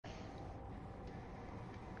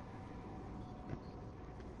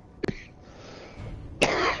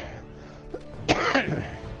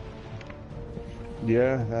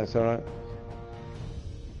Yeah, that's alright.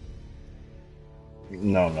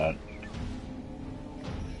 No, I'm not.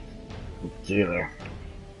 See you there.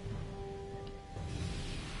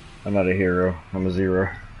 I'm not a hero. I'm a zero.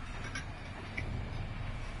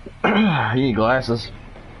 You need glasses.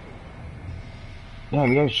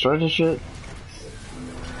 Damn, you guys started this shit?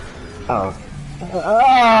 Oh.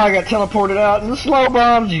 I got teleported out in the slow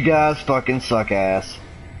bombs. You guys fucking suck ass.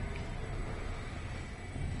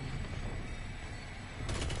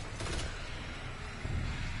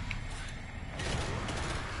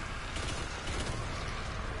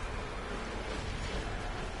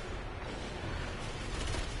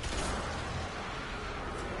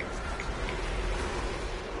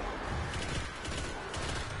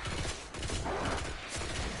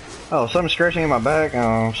 Oh, something's scratching in my back? Oh,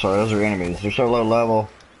 I'm sorry, those are enemies. They're so low level.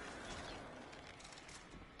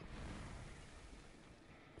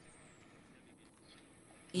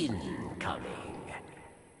 Incoming.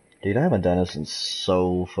 Dude, I haven't done this in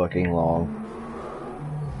so fucking long.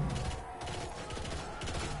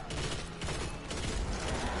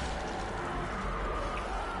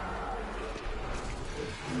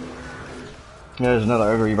 Yeah, there's another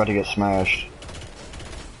ogre, you're about to get smashed.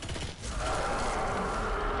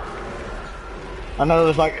 I know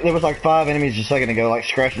there was like 5 enemies a second ago, like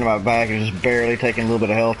scratching my back and just barely taking a little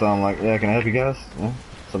bit of health. I'm like, yeah, can I help you guys? Yeah,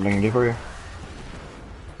 something I can do for you?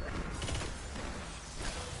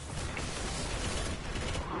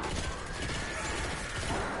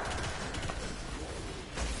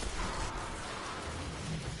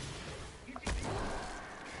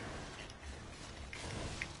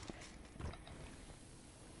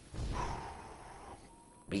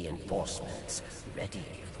 Reinforcements ready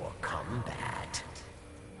for combat.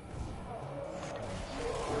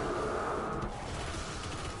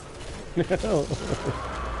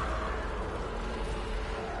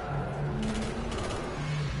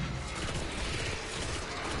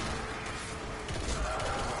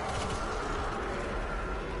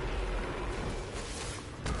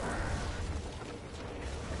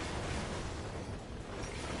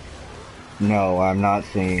 No, I'm not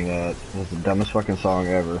singing that. That's the dumbest fucking song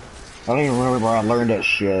ever. I don't even remember where I learned that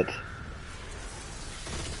shit.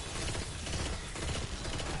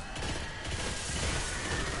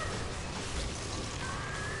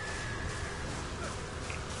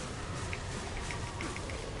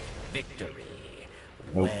 Victory.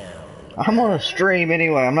 Nope. Well. I'm on a stream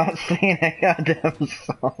anyway, I'm not singing that goddamn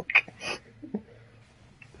song.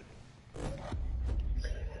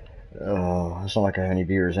 Oh, it's not like I have any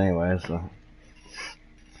viewers anyway, so.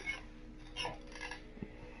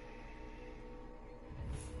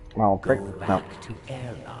 Oh, Go prick. back No. to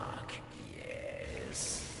airlock.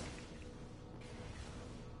 Yes.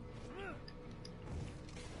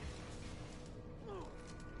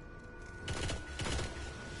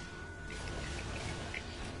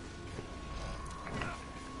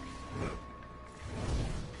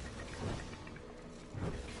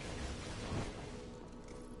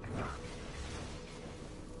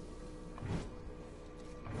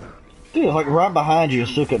 Dude, like right behind you,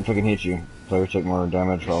 still couldn't fucking hit you. Player took more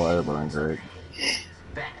damage while airborne, great.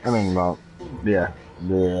 I mean, well, yeah.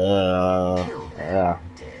 Yeah.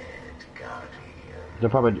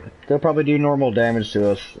 They'll probably do normal damage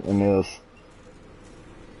to us in this.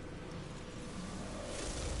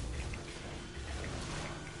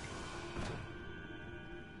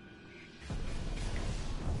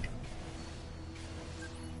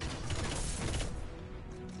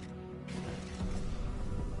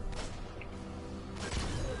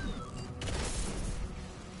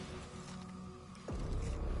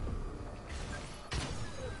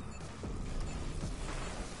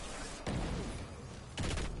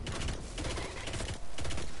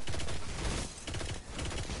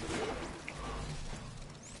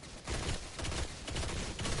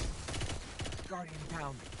 Guardian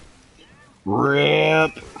down.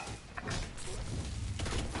 RIP!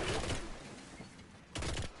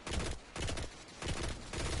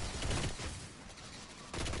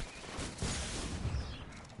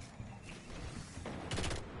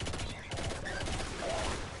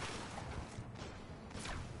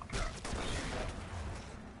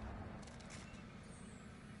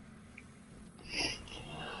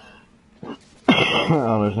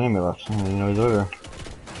 Oh, there's an enemy left. I didn't even know he's over there.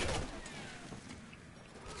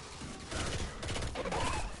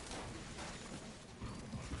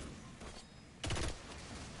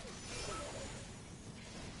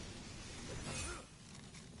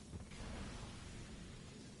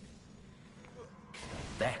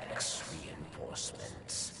 Vex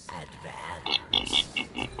reinforcements advance.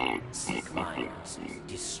 Seek mines,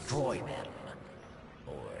 destroy them,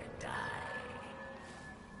 or die.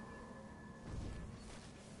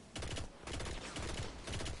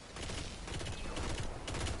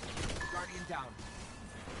 down.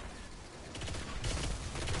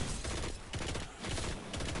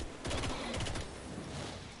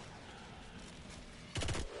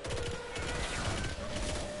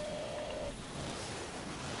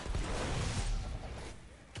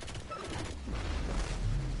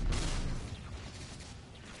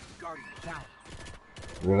 Guardian down.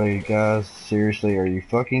 Really, guys? Seriously, are you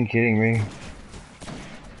fucking kidding me?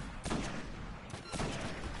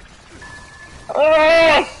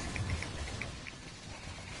 Ah!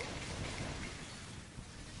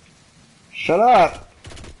 Shut up!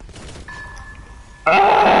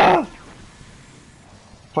 Ah!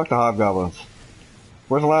 Fuck the hobgoblins.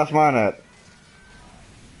 Where's the last mine at?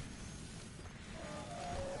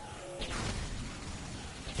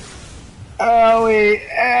 Owie!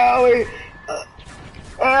 Owie!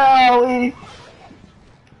 Owie!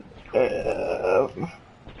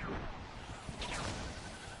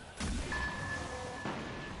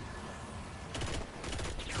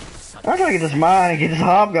 I'm trying to get this mine and get this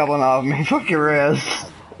hobgoblin off me. Fuck your ass.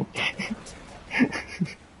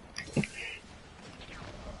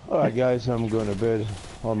 Alright guys, I'm going to bed.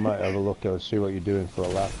 I might have a look out, see what you're doing for a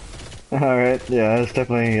lap. Alright, yeah, that's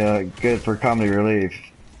definitely good for comedy relief.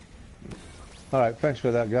 Alright, thanks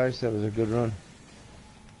for that guys, that was a good run.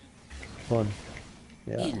 Fun.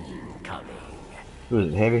 Yeah. Incoming. Who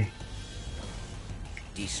is it, heavy?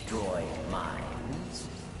 Destroy mines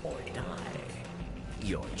or die.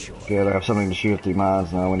 Your choice. Good, I have something to shoot through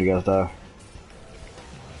mines now when you guys die.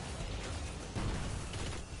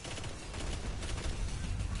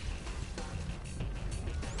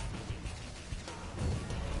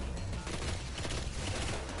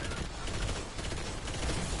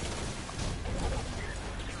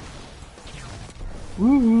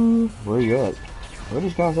 Woohoo! Where you at? Where are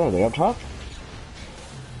these guys at? Are they up top?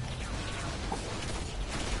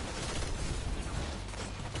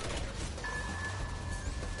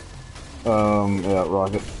 Yeah,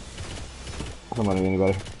 rocket. Somebody,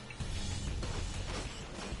 anybody.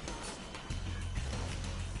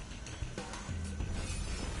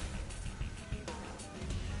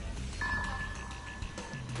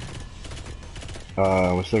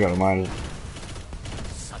 We still got a mine.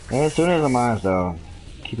 Yeah, as soon as the mine's down,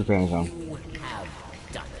 keep your panties on. You have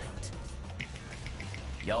done it.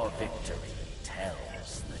 Your victory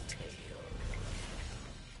tells the tale.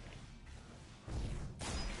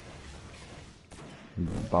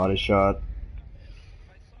 Body shot.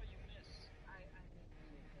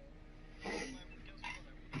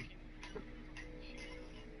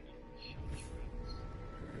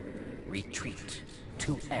 Retreat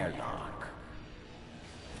to airlock.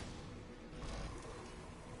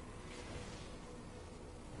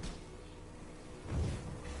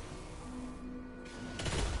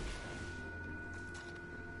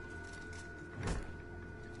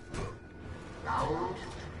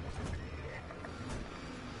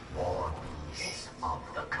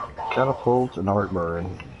 Catapult and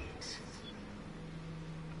heartburn.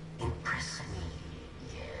 Impress me,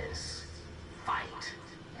 yes. Fight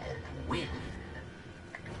and win.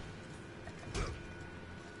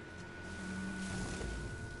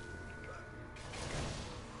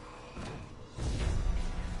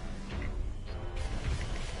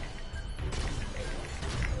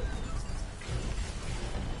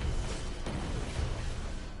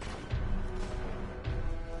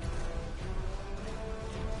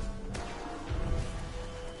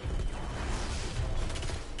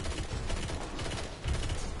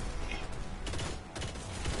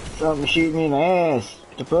 Something shooting me in the ass.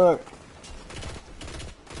 What the fuck?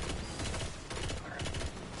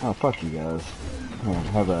 Oh, fuck you guys. Here,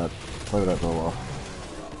 have that. Play with that for a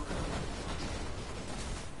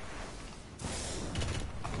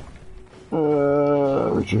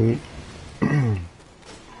while. Retreat.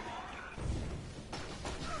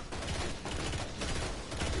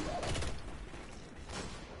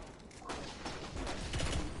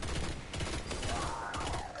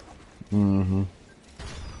 Mm-hmm.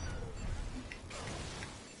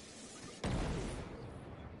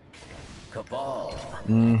 Cabal.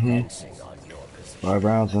 Mm-hmm. On your position. 5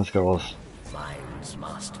 rounds and skulls. Mines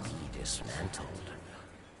must be dismantled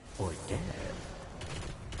or dead.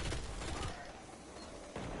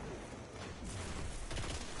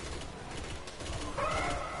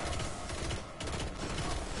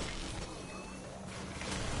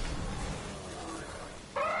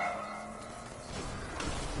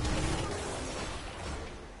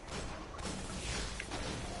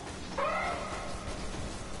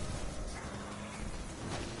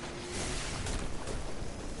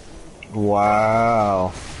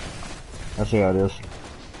 Wow. I see how it is.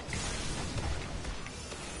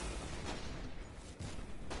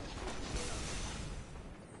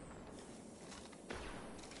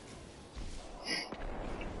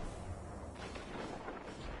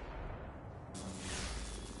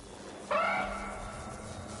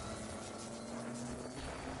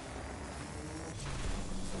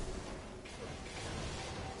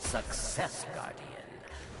 Success, Guardian.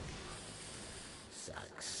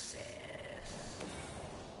 Success.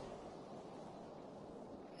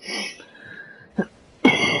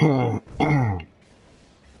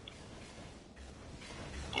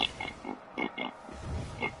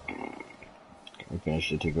 We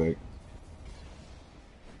finished it too quick.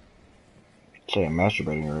 Say a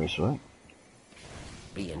masturbating race, what?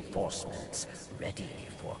 Reinforcements ready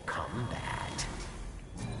for combat.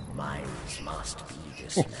 Minds must be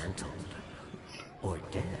dismantled or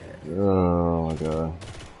dead. Oh my god.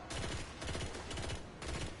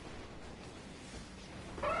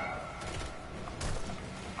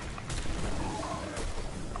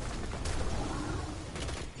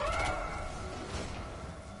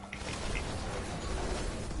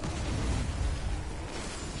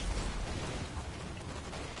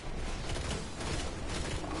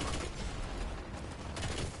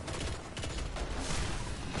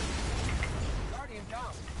 Guardian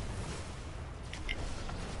down.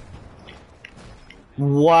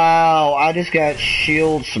 Wow, I just got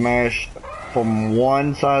shield smashed from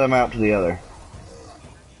one side of the map to the other.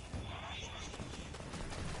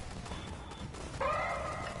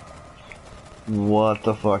 What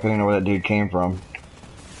the fuck? I didn't know where that dude came from.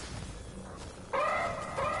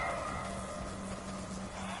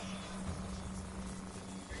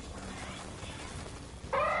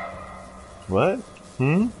 What?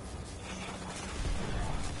 Hmm?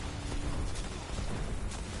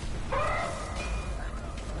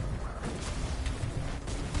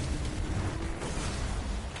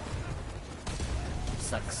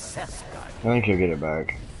 Success, I Guardian. think he'll get it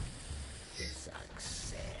back.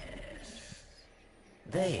 Success.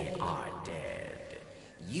 They are dead.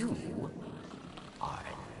 You are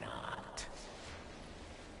not.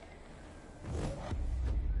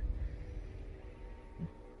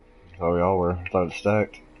 Oh, we all were. I thought it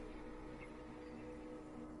stacked.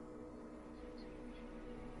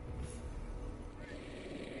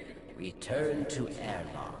 Return to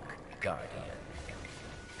airlock, Guardian.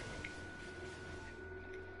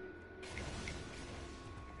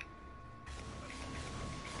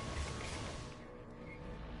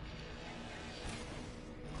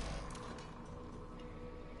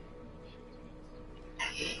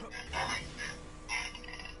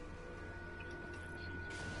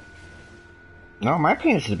 No, my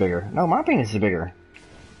penis is bigger. No, my penis is bigger.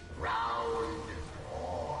 Round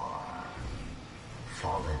 4.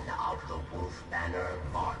 Fallen out of the wolf banner,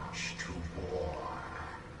 march to war.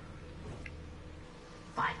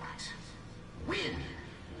 Fight. Win.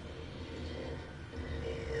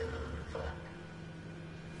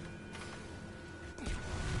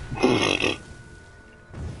 Live.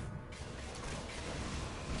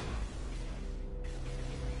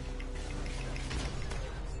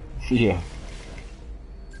 Yeah.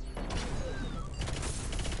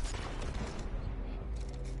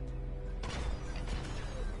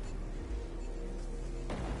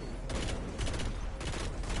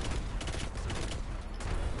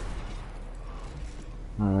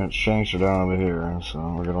 Alright, shanks are down over here, so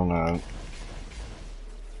we're good on that.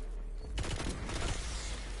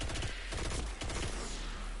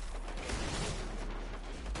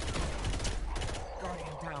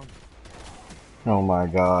 Guardian down. Oh my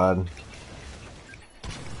god.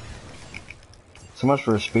 So much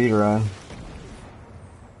for a speed run.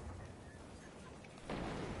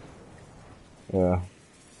 Yeah.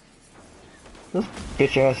 This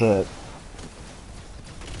bitch ass head.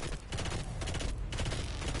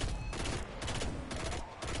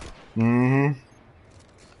 Mm-hmm.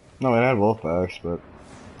 No, it had wolf packs, but...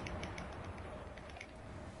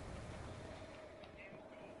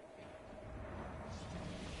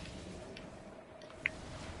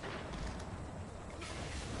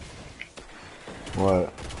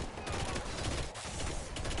 What?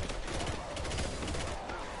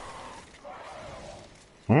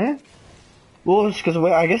 Hmm? Well, it's because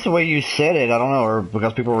I guess the way you said it, I don't know, or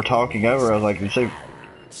because people were talking over, I was like, you say...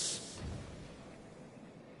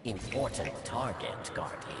 Important target,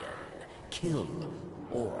 Guardian. Kill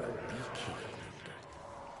or be killed.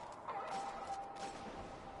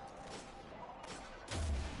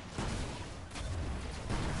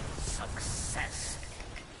 Success.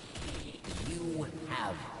 You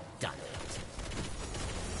have done it.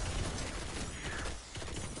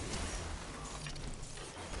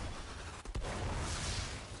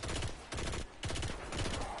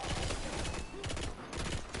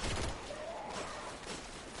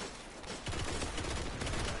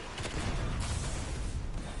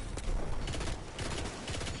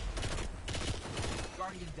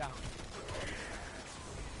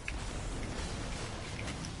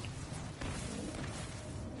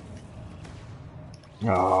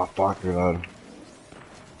 Oh, fuck, reload.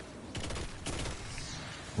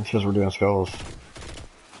 It's because we're doing skulls.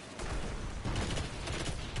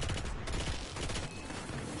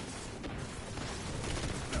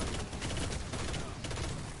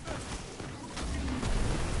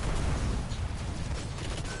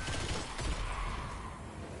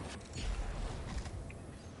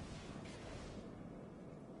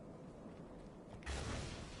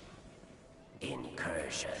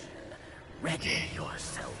 Incursion. Ready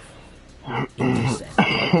yourself. Intercept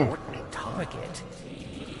an important target,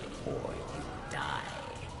 or you die.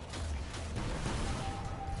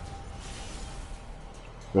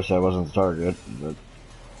 Wish that wasn't the target, but...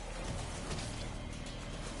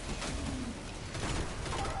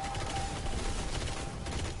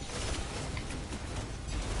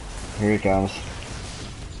 Here he comes.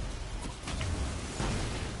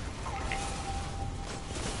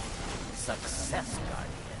 Success,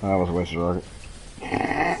 Guardian. That was a wasted rocket.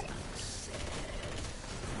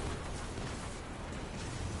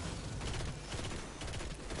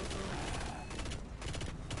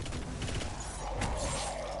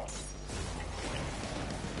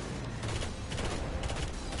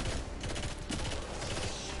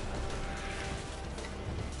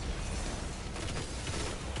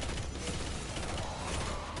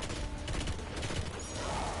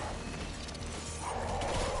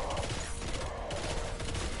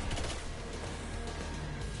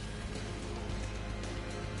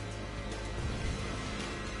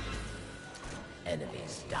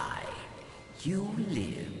 Enemies die. You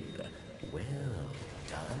live. Well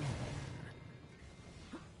done.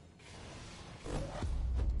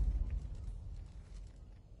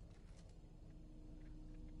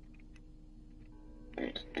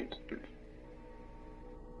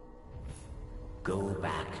 Go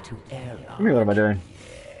back to airlock. What am I doing?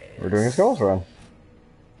 We're doing a skulls run.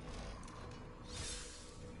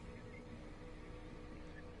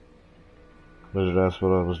 Lizard asked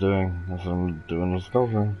what I was doing. I said I'm doing a skulls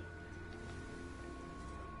run.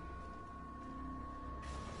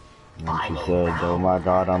 And she said, oh my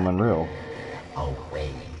god, I'm unreal.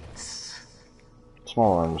 Awaits.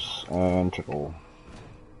 Small arms and trickle.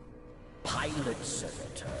 Pilot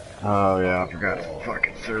servitor. Oh yeah, I forgot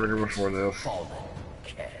fucking servitor before this. Fallen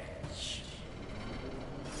catch.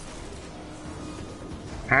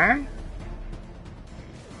 Huh?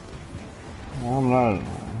 I'm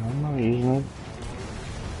not using it.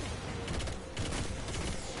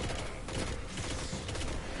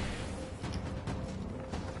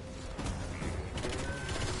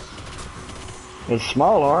 It's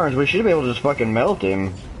small arms, we should be able to just fucking melt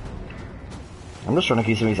him. I'm just trying to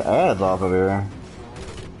keep some of these ads off of here.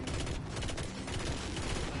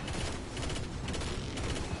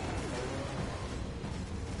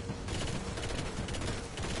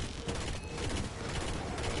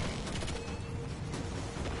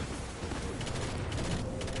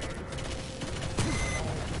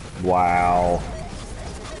 Wow.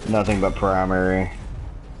 Nothing but primary.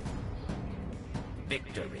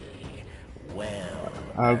 Victory. Well.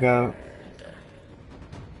 Okay.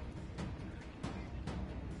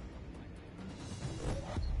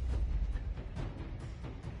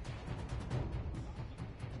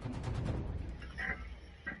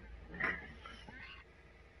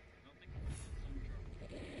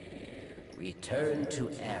 Return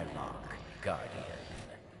to airlock, Guardian.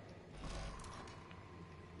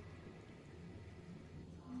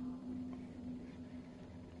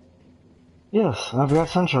 Yes, I've got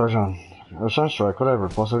Suncharge on. Or Sunstrike, whatever.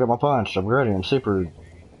 Plus I've got my punch. I'm ready. I'm super...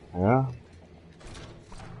 Yeah.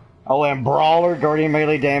 Oh, and Brawler, Guardian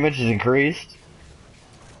melee damage is increased.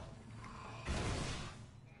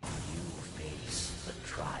 You face the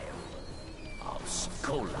trial of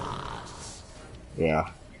Skolas. Yeah.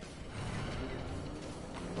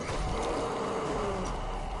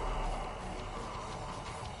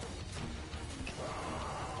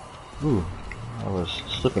 Ooh, I was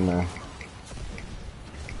slipping there.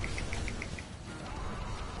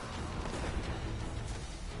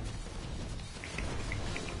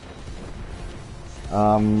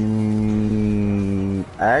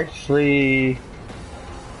 Actually...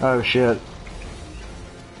 Oh shit.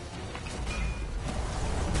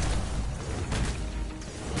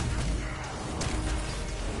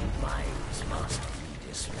 Minds must be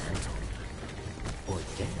dismantled. Or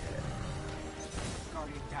dead.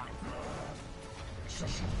 Guardian down.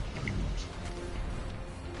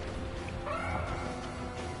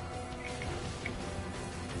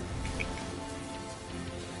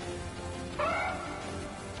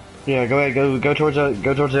 Yeah, go ahead, go towards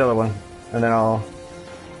the other one. And then I'll...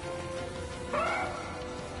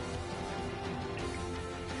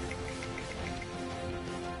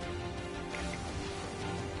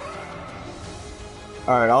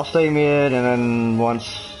 Alright, I'll stay mid, and then once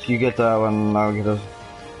you get that one, I'll get this.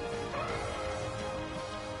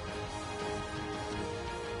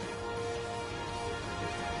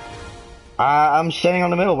 I'm standing on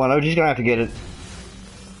the middle one. OG's gonna have to get it.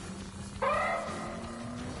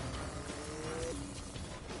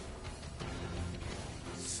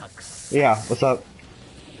 Success. Yeah, what's up?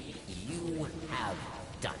 You have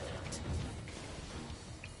done it.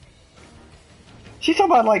 She's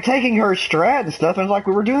talking about like taking her strat and stuff, and it's like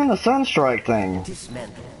we were doing the Sunstrike thing.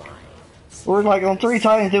 Dismantle mine. We're like on 3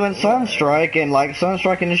 Titans doing Sunstrike and like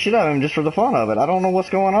Sunstriking the shit out of him just for the fun of it. I don't know what's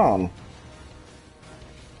going on.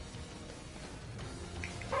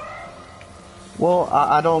 Well,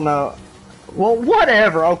 I don't know. Well,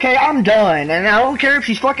 whatever, okay? I'm done. And I don't care if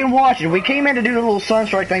she's fucking watching. We came in to do the little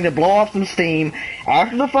Sunstrike thing to blow off some steam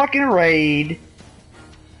after the fucking raid.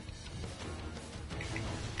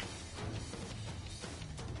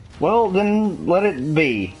 Well, then let it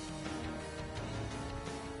be.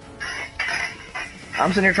 I'm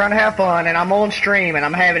sitting here trying to have fun, and I'm on stream, and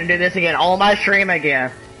I'm having to do this again on my stream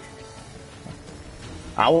again.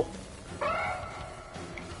 I'm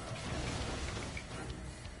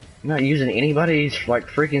not using anybody's, like,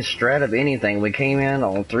 freaking strat of anything. We came in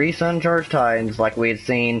on 3 Sun-Charged Titans like we had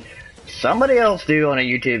seen somebody else do on a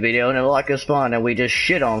YouTube video, and it looked like it was fun, and we just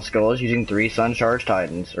shit on Skolas using 3 Sun-Charged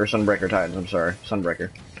Titans. Or Sunbreaker Titans, I'm sorry.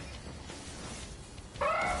 Sunbreaker.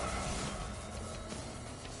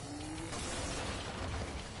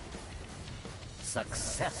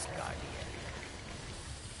 Success, Guardian.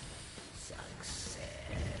 Success.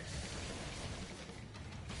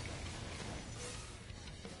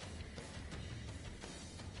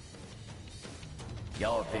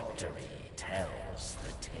 Your victory tells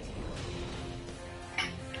the tale.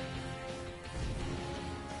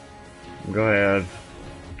 Go ahead.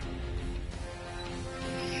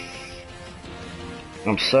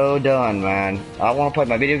 I'm so done, man. I want to play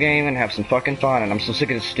my video game and have some fucking fun, and I'm so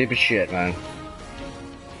sick of this stupid shit, man.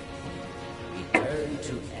 Return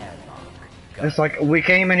to airlock. It's like, we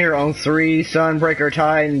came in here on 3 Sunbreaker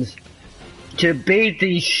Titans to beat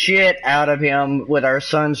the shit out of him with our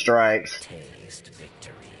Sunstrikes. Taste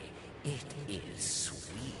victory. It is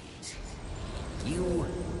sweet. You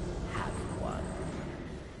have won.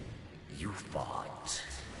 You fought.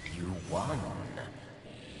 You won.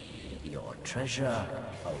 Your treasure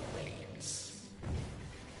awaits.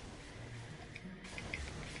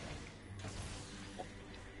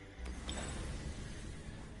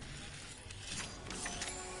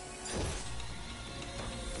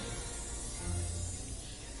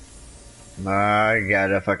 I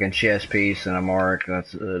got a fucking chess piece and a mark,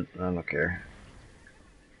 that's it. I don't care.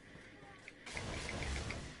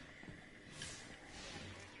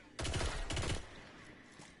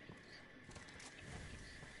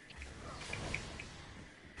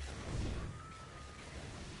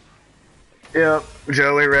 Yep,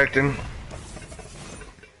 Joey wrecked him.